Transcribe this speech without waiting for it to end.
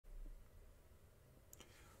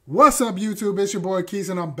What's up, YouTube? It's your boy Keys,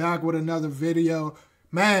 and I'm back with another video.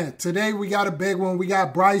 Man, today we got a big one. We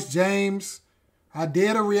got Bryce James. I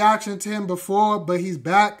did a reaction to him before, but he's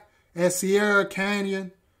back at Sierra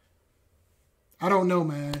Canyon. I don't know,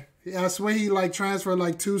 man. I swear he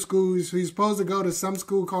transferred 2 schools. He's supposed to go to some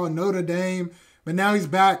school called Notre Dame, but now he's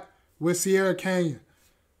back with Sierra Canyon.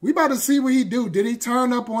 We about to see what he do. Did he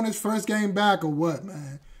turn up on his first game back or what,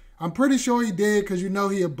 man? I'm pretty sure he did because you know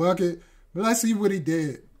he a bucket, but let's see what he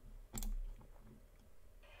did.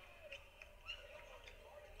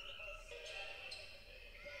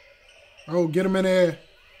 Oh, get him in there.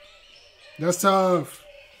 That's tough.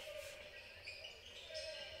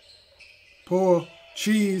 Pull.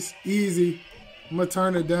 Cheese. Easy. I'm going to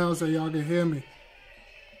turn it down so y'all can hear me.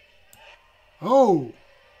 Oh.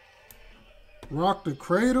 Rock the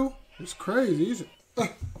cradle. It's crazy.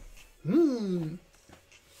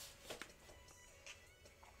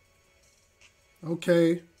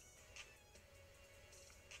 Okay.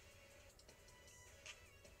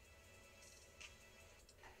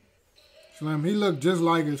 Slim, he looked just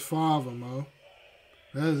like his father, Mo.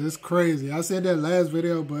 It's crazy. I said that last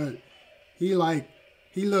video, but he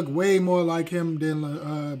looked way more like him than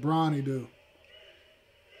Bronny do.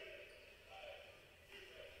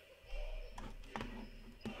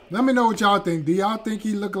 Let me know what y'all think. Do y'all think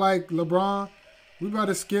he looked like LeBron? We about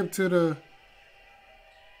to skip to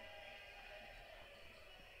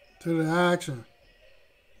the action.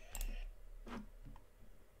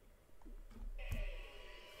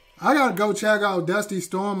 I gotta go check out Dusty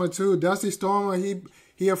Stormer too. Dusty Stormer,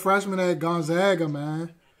 he a freshman at Gonzaga,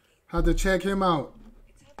 man. Had to check him out.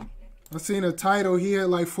 I seen a title. He had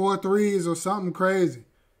like 4 threes or something crazy.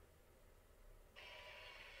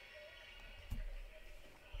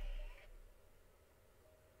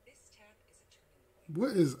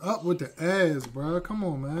 What is up with the ads, bro? Come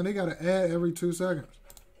on, man. They got an ad every 2 seconds.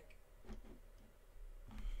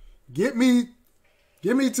 Get me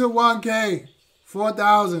to 1K.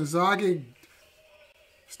 4,000 so I can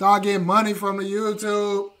start getting money from the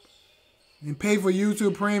YouTube and pay for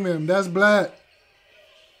YouTube Premium. That's black.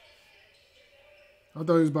 I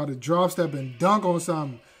thought he was about to drop step and dunk on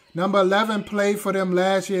something. Number 11 played for them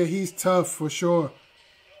last year. He's tough for sure.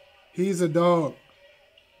 He's a dog.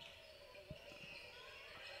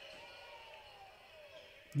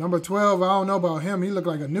 Number 12, I don't know about him. He looked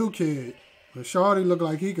like a new kid. But Shawty looked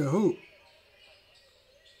like he could hoop.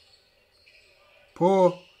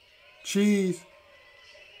 Pour, cheese.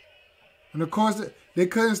 And of course, they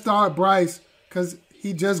couldn't start Bryce because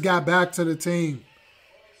he just got back to the team.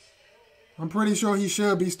 I'm pretty sure he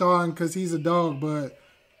should be starting because he's a dog, but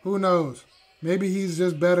who knows? Maybe he's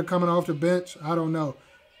just better coming off the bench. I don't know.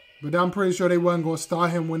 But I'm pretty sure they wasn't going to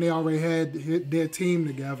start him when they already had their team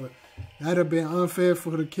together. That would have been unfair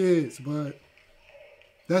for the kids, but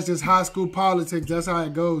that's just high school politics. That's how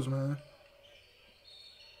it goes, man.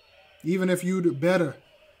 Even if you do better,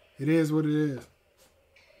 it is what it is.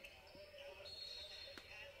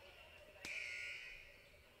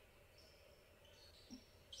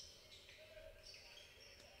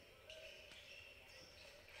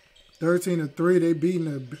 (13-3), they beating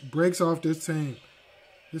the brakes off this team.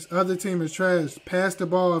 This other team is trash. Pass the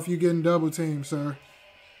ball if you're getting double teamed, sir.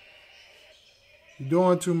 You're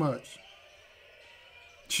doing too much.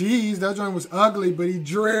 Jeez, that joint was ugly, but he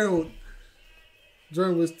drilled.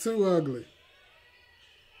 Joint was too ugly.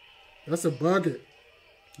 That's a bucket.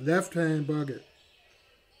 Left hand bucket.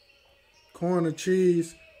 Corner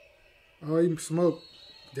cheese. Oh, he smoked.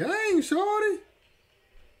 Dang, shorty.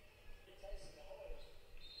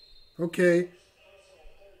 Okay.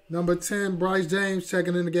 Number 10, Bryce James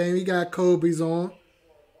checking in the game. He got Kobe's on.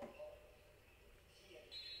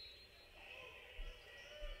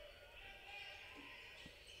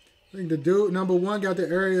 I think the dude, number 1, got the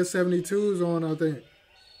Area 72s on, I think.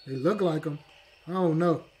 They look like them. I don't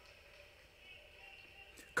know.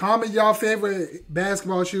 Comment y'all favorite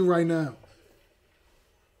basketball shoe right now.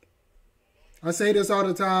 I say this all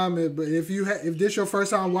the time, but if this your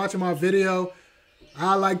first time watching my video,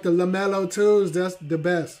 I like the LaMelo 2s. That's the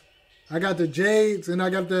best. I got the Jades and I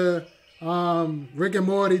got the Rick and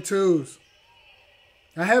Morty 2s.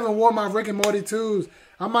 I haven't worn my Rick and Morty 2s.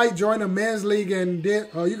 I might join a men's league and then...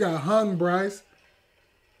 Oh, you got hung, Bryce.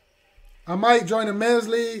 I might join a men's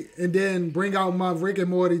league and then bring out my Rick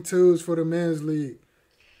and Morty 2s for the men's league.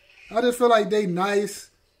 I just feel like they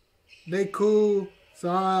nice. They cool.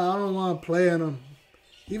 So I don't want to play in them.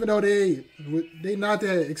 Even though they not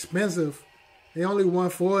that expensive. They only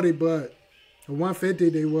 140, but... Or 150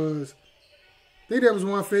 they was. I think that was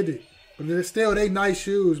 150. But they nice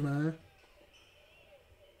shoes, man.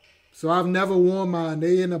 So I've never worn mine.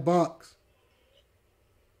 They in a box.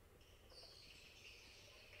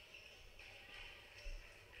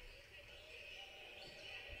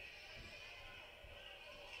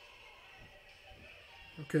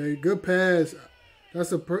 Okay, good pass.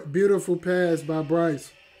 That's a beautiful pass by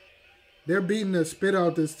Bryce. They're beating the spit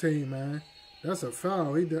out this team, man. That's a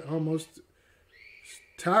foul. He almost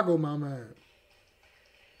tackled my man.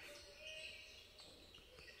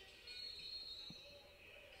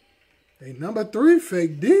 Hey, number 3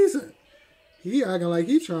 fake decent. He acting like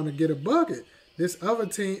he trying to get a bucket. This other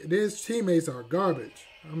team, his teammates are garbage.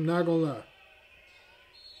 I'm not gonna lie.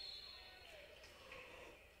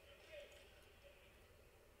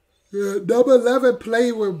 Yeah, number 11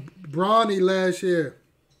 played with Bronny last year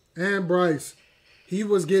and Bryce. He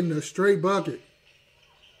was getting a straight bucket.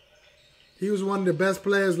 He was one of the best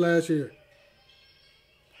players last year.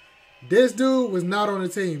 This dude was not on the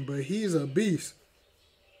team, but he's a beast.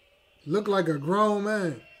 Looked like a grown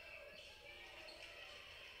man.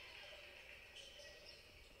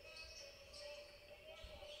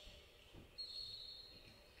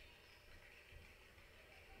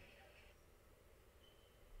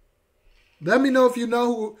 Let me know if you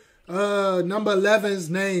know who number 11's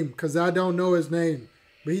name, because I don't know his name.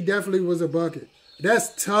 But he definitely was a bucket.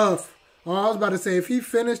 That's tough. Oh, I was about to say, if he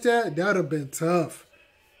finished that, that would have been tough.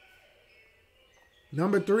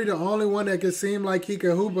 Number 3, the only one that could seem like he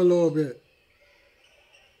could hoop a little bit.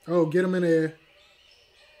 Oh, get him in there.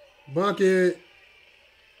 Bucket.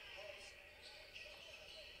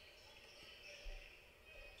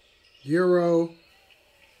 Euro.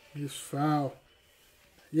 He's foul.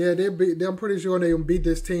 Yeah, I'm pretty sure they're going to beat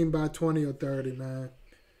this team by 20 or 30, man.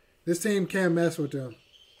 This team can't mess with them.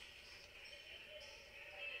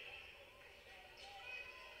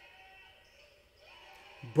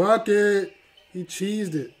 Bucket. He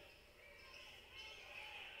cheesed it.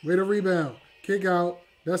 Way to rebound. Kick out.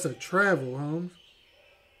 That's a travel, Holmes.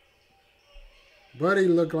 Buddy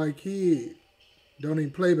looked like he don't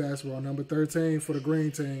even play basketball. Number 13 for the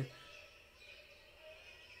green team.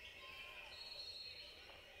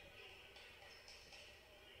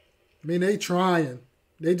 I mean, they trying.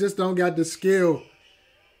 They just don't got the skill.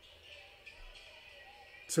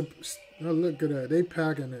 To look at that. They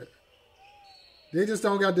packing it. They just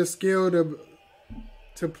don't got the skill to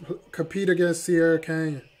compete against Sierra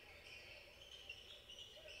Canyon.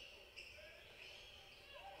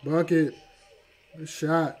 Bucket. The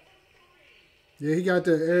shot. Yeah, he got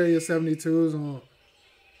the area 72s on.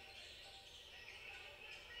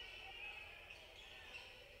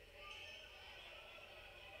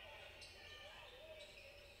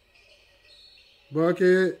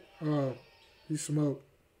 Bucket. Oh, he smoked.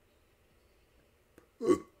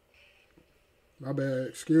 My bad.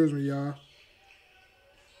 Excuse me, y'all.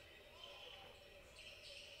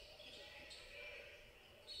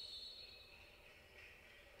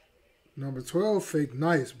 Number 12 fake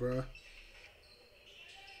nice, bruh.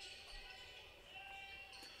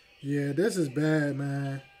 Yeah, this is bad,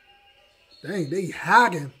 man. Dang, they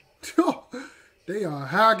hacking. They are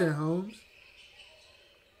hacking, Holmes.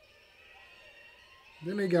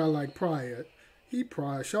 Then they got like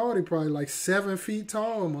Shawty probably like 7 feet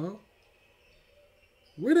tall, man.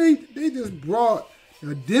 Where they just brought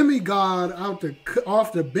a demigod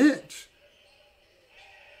off the bench.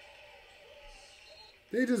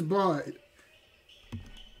 They just brought it.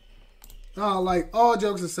 Like, all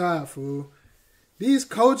jokes aside, fool. These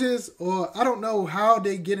coaches, or I don't know how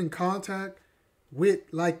they get in contact with,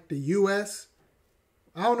 like, the U.S.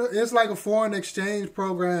 I don't know. It's like a foreign exchange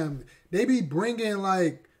program. They be bringing,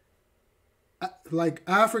 like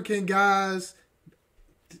African guys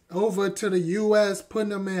over to the U.S., putting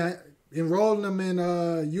them in, enrolling them in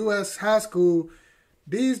U.S. high school.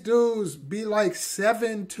 These dudes be like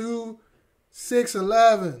 7'2",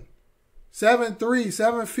 6'11", 7'3",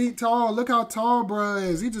 7 feet tall. Look how tall bro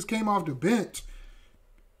is. He just came off the bench.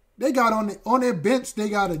 They got on their bench, they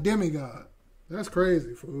got a demigod. That's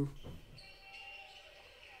crazy, fool.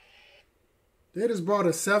 They just brought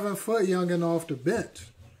a 7-foot youngin' off the bench.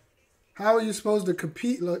 How are you supposed to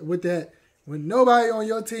compete with that when nobody on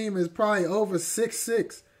your team is probably over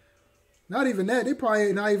 6'6"? Not even that. They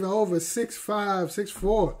probably not even over 6'5",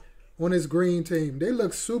 6'4" on this green team. They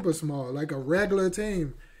look super small, like a regular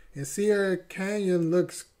team. And Sierra Canyon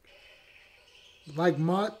looks like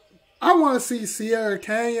I want to see Sierra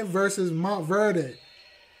Canyon versus Montverde.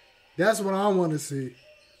 That's what I want to see.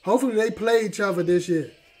 Hopefully they play each other this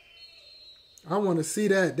year. I want to see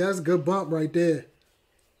that. That's a good bump right there.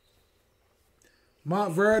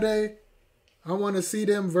 Montverde, I want to see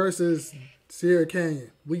them versus Sierra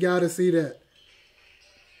Canyon. We got to see that.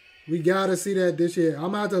 We got to see that this year.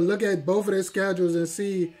 I'm going to have to look at both of their schedules and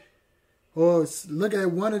see, or look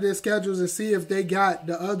at one of their schedules and see if they got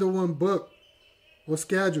the other one booked or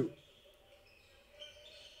scheduled.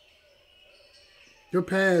 Good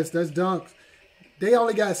pass. That's dunks. They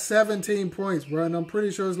only got 17 points, bro, and I'm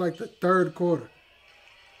pretty sure it's like the third quarter.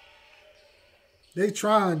 They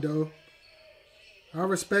trying, though. I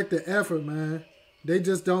respect the effort, man. They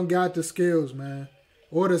just don't got the skills, man,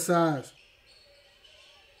 or the size.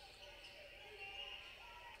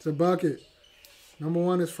 It's a bucket. Number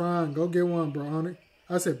 1 is fine. Go get one, Bronny.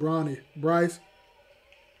 I said Bronny. Bryce.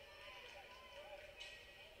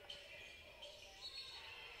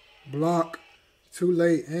 Block. Too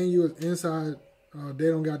late. And you was inside. They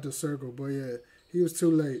don't got the circle. But yeah, he was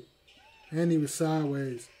too late. And he was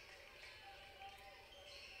sideways.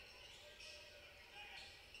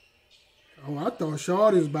 Oh, I thought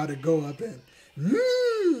Shawty was about to go up and...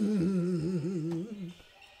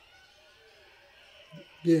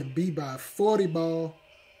 Getting beat by a 40 ball.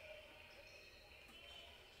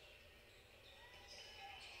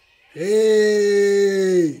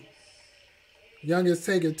 Hey! Young is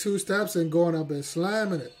taking 2 steps and going up and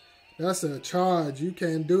slamming it. That's a charge. You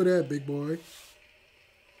can't do that, big boy.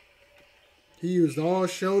 He used all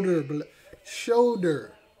shoulder.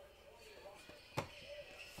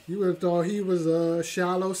 You would have thought he was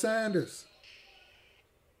Shallow Sanders.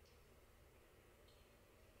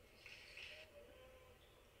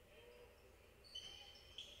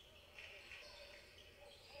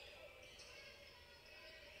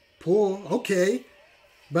 Pull, okay.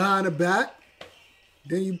 Behind the back.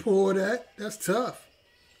 Then you pull that. That's tough.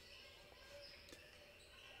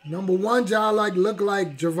 Number 1 job look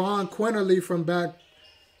like Javon Quinterly from back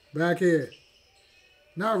here.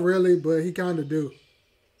 Not really, but he kind of do.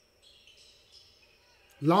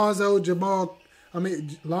 Lonzo and Javon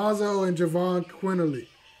Quinterly.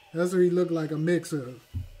 That's what he looked like, a mix of.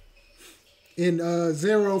 In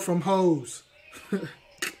Zero from Hose.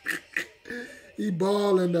 He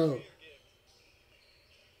balling though.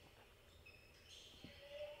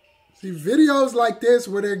 See, videos like this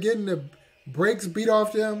where they're getting the breaks beat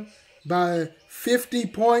off them by 50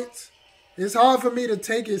 points, it's hard for me to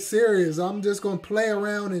take it serious. I'm just going to play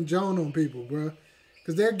around and joan on people, bro.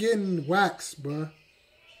 Because they're getting waxed, bro.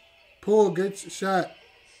 Pull, good shot,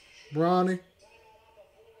 Bronny.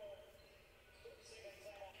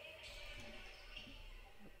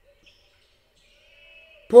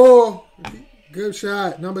 Pull. Good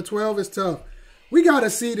shot. Number 12 is tough. We got to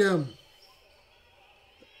see them.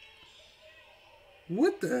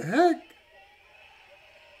 What the heck?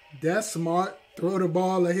 That's smart. Throw the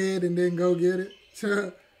ball ahead and then go get it.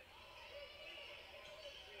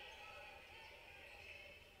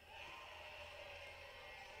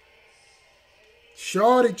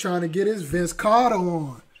 Shorty trying to get his Vince Carter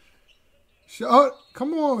on.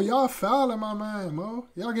 Come on, y'all fouling my man, Mo.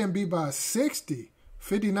 Y'all getting beat by 60.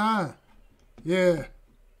 59. Yeah.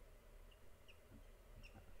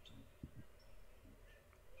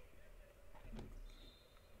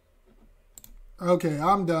 Okay,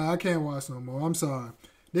 I'm done. I can't watch no more. I'm sorry.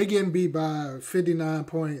 They're getting beat by 59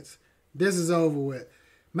 points. This is over with.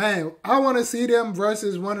 Man, I want to see them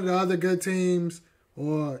versus one of the other good teams,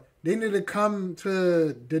 or they need to come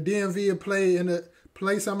to the DMV and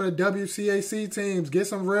play some of the WCAC teams. Get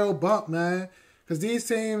some real bump, man. Because these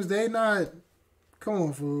teams, they not... Come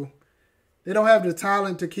on, fool. They don't have the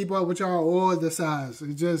talent to keep up with y'all or the size.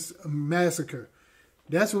 It's just a massacre.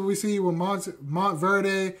 That's what we see with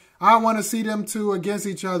Montverde. I want to see them two against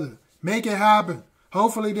each other. Make it happen.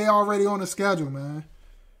 Hopefully they already on the schedule, man.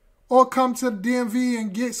 Or come to the DMV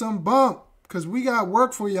and get some bump. Because we got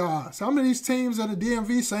work for y'all. Some of these teams at the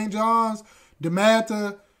DMV, St. John's,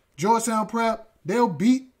 DeMatha, Georgetown Prep, they'll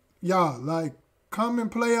beat y'all. Like, come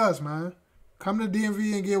and play us, man. Come to the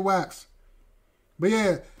DMV and get waxed. But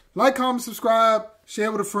yeah, like, comment, subscribe,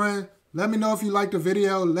 share with a friend. Let me know if you liked the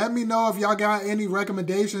video. Let me know if y'all got any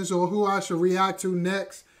recommendations or who I should react to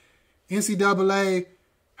next. NCAA,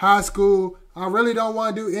 high school. I really don't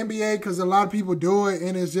want to do NBA because a lot of people do it.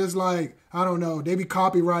 And it's just like, I don't know. They be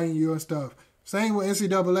copywriting you and stuff. Same with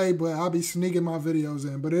NCAA, but I'll be sneaking my videos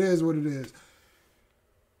in. But it is what it is.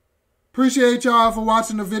 Appreciate y'all for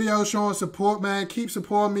watching the video, showing support, man. Keep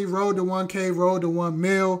supporting me. Road to 1K, road to 1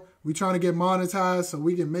 mil. We trying to get monetized so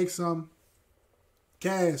we can make some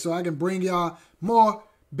cash, so I can bring y'all more,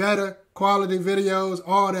 better quality videos,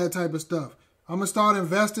 all that type of stuff. I'm going to start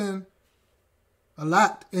investing a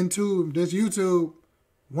lot into this YouTube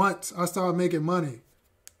once I start making money.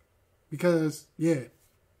 Because, yeah,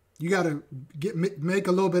 you got to make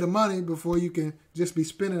a little bit of money before you can just be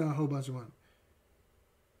spending a whole bunch of money.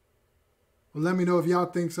 Well, let me know if y'all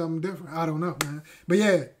think something different. I don't know, man. But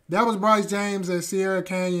yeah, that was Bryce James at Sierra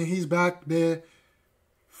Canyon. He's back there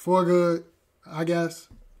for good, I guess.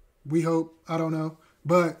 We hope. I don't know.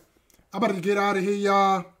 But I'm about to get out of here,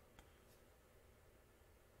 y'all.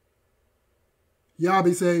 Y'all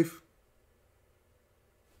be safe.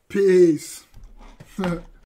 Peace.